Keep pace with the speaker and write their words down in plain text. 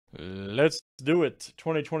Let's do it.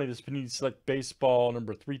 2020, this Panini Select Baseball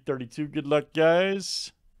number 332. Good luck,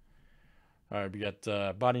 guys. All right, we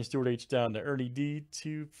got Bonnie and Stewart H down to Ernie D.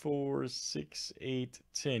 2, 4, 6, 8,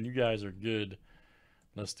 10. You guys are good.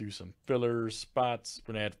 Let's do some filler spots.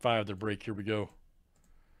 We're going to add 5 to the break. Here we go.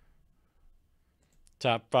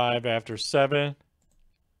 Top 5 after 7.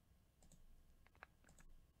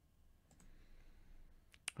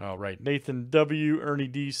 All right, Nathan W., Ernie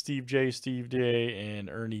D., Steve J., Steve J., and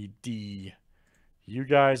Ernie D. You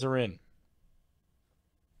guys are in.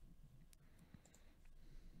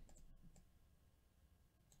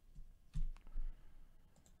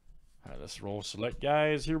 All right, let's roll select,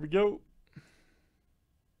 guys. Here we go.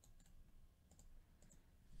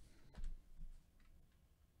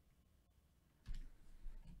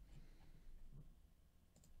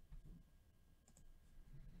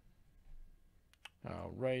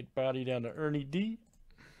 All right, body down to Ernie D.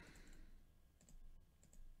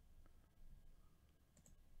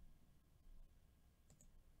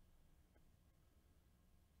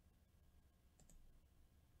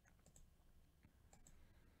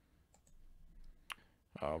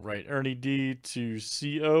 All right, Ernie D to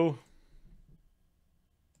CO.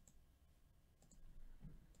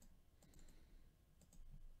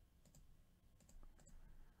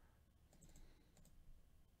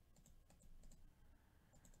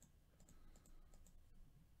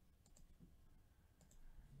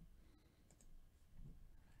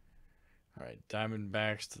 All right,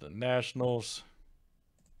 Diamondbacks to the Nationals.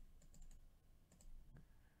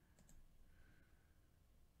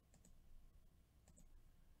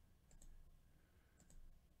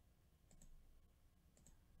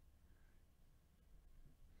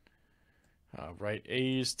 All right,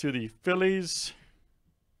 A's to the Phillies.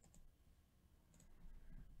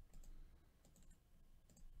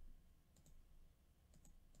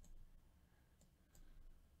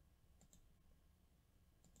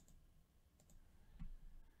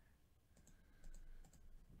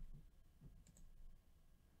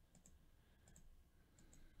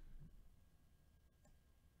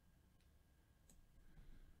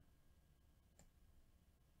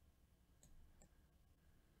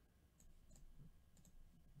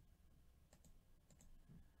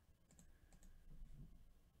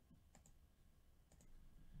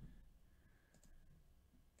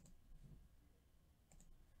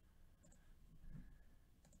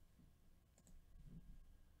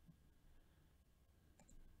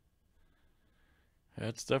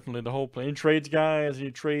 That's definitely the whole plan. Any trades, guys? Any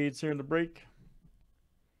trades here in the break?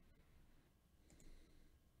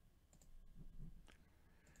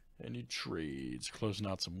 Any trades? Closing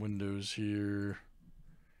out some windows here.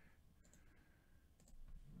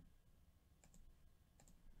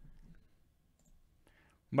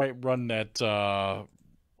 Might run that,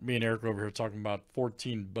 me and Eric over here talking about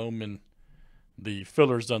 14 Bowman. The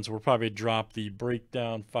filler's done, so we'll probably drop the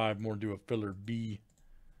breakdown 5 more, do a filler B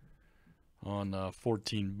on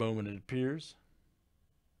 14 Bowman, it appears.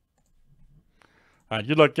 All right,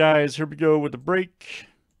 good luck, guys. Here we go with the break.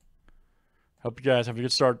 Hope you guys have a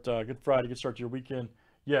good start, good Friday, good start to your weekend.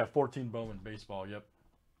 Yeah, 14 Bowman baseball, yep.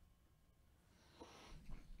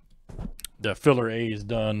 The filler A is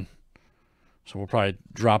done, so we'll probably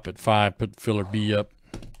drop it 5, put filler B up.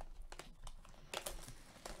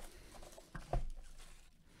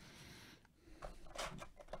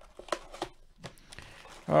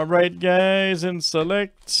 All right, guys, and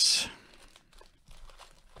select.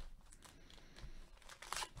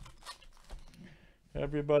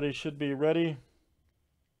 Everybody should be ready.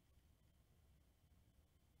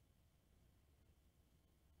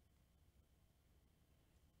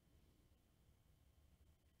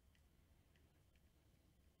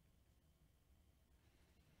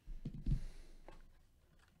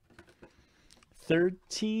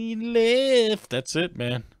 $13 left. That's it,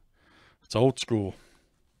 man. It's old school.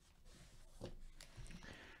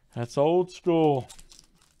 That's old school.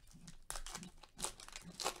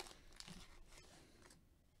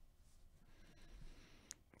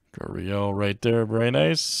 Gurriel right there. Very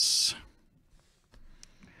nice.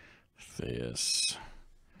 This.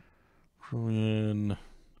 Ruin.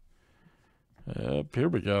 Yep, here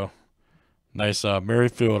we go. Nice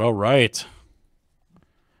Merrifield. All right.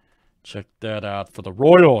 Check that out for the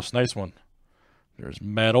Royals. Nice one. There's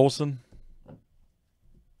Matt Olson.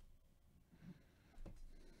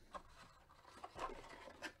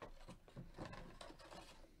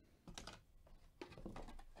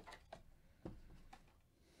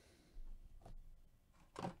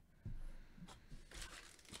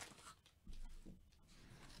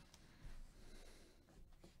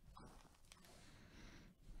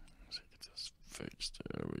 Let's get this fixed.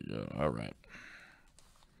 There we go. All right.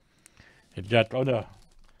 It got, oh no.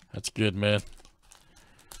 That's good, man.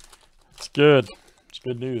 That's good. It's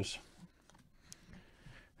good news.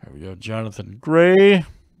 There we go. Jonathan Gray.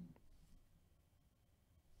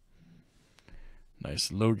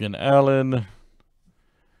 Nice Logan Allen.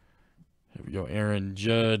 Here we go. Aaron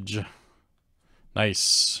Judge.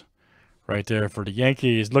 Nice. Right there for the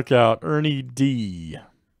Yankees. Look out. Ernie D.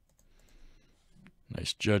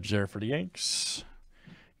 Nice Judge there for the Yanks.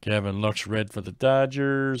 Gavin Lux red for the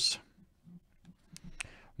Dodgers.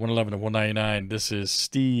 111 to 199. This is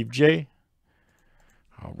Steve J.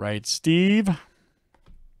 All right, Steve.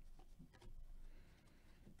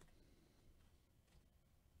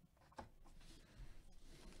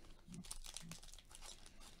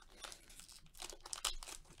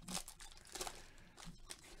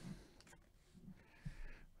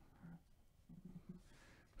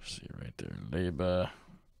 See right there, Leba.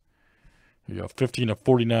 Here you go, 15 of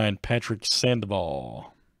 49, Patrick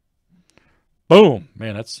Sandoval. Boom,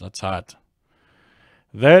 man, that's hot.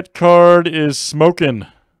 That card is smoking.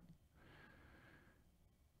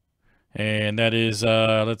 And that is,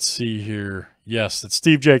 let's see here. Yes, it's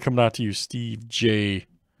Steve J coming out to you, Steve J.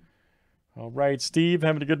 All right, Steve,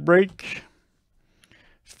 having a good break.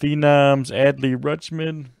 Phenoms, Adley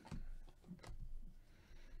Rutschman.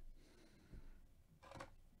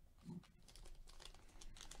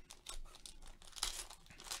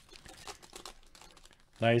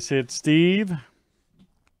 Nice hit, Steve.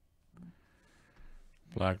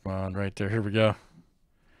 Blackmon right there. Here we go.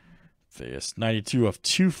 This 92 of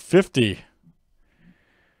 250.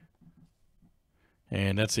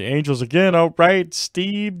 And that's the Angels again. All right,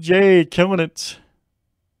 Steve J killing it.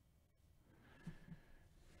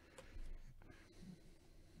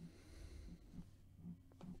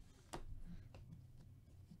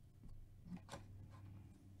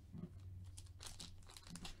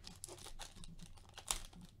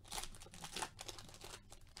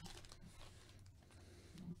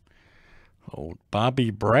 Old Bobby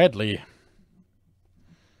Bradley.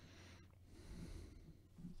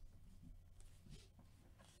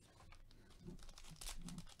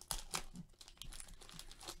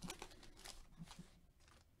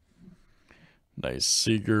 Nice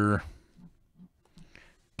Seager.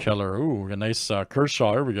 Keller. Ooh, a nice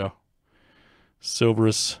Kershaw. Here we go.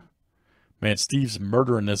 Silverus. Man, Steve's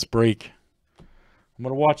murdering this break. I'm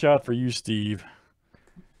going to watch out for you, Steve.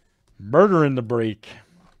 Murdering the break.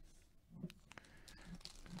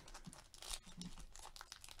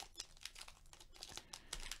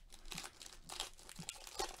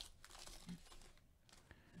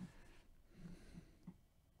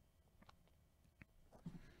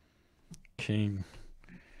 King.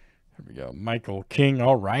 Here we go. Michael King.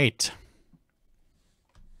 All right.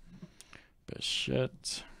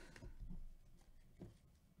 Bichette.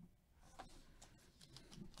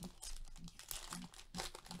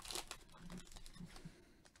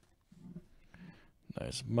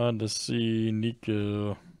 Nice Mondesi.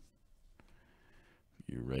 Nico.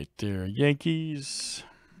 You right there. Yankees.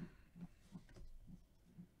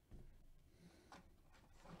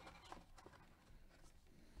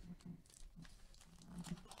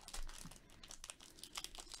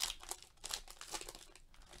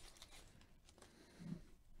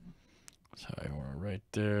 Right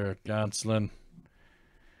there, Gonsolin.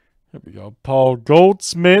 Here we go. Paul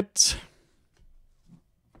Goldschmidt.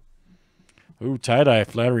 Ooh, tie-dye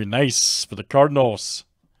Flattery. Nice for the Cardinals.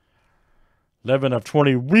 11 of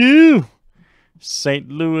 20. Woo! St.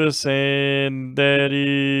 Louis, and that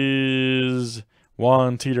is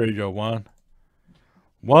Juan T. There you go, Juan.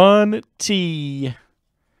 1T.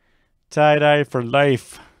 Tie-dye for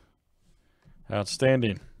life.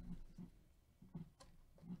 Outstanding.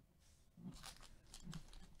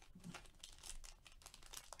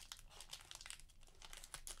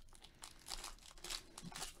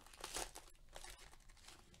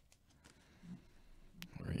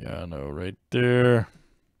 Riano right there.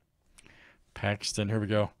 Paxton, here we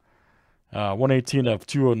go. 118 of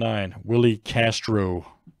 209. Willie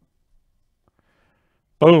Castro.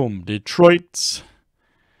 Boom. Detroit.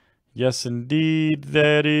 Yes, indeed.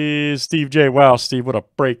 That is Steve J. Wow, Steve, what a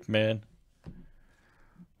break, man.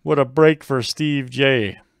 What a break for Steve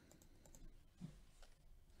J.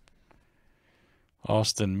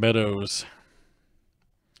 Austin Meadows.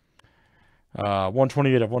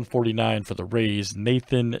 128 of 149 for the Rays.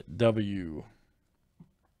 Nathan W.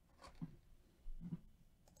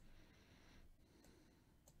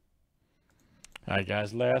 All right,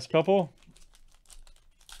 guys, last couple.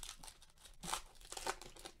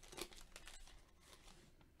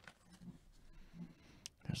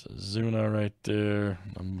 There's a Zuna right there.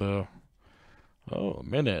 Number. Oh,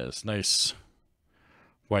 Menez. Nice.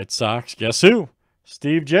 White Sox, guess who?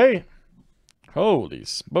 Steve J. Holy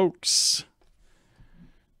smokes.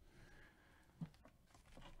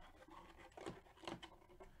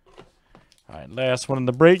 All right, last one in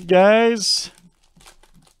the break, guys.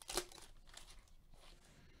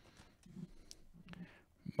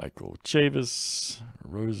 Michael Chavis,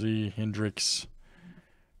 Rosie Hendricks,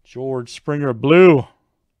 George Springer, blue.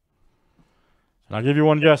 And I'll give you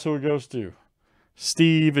one guess who it goes to.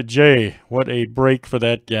 Steve J. What a break for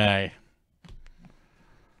that guy.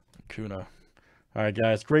 Kuna. All right,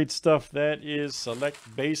 guys. Great stuff. That is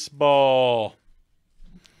Select Baseball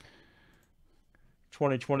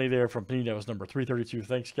 2020 there from Panini. That was number 332.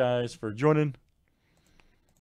 Thanks, guys, for joining.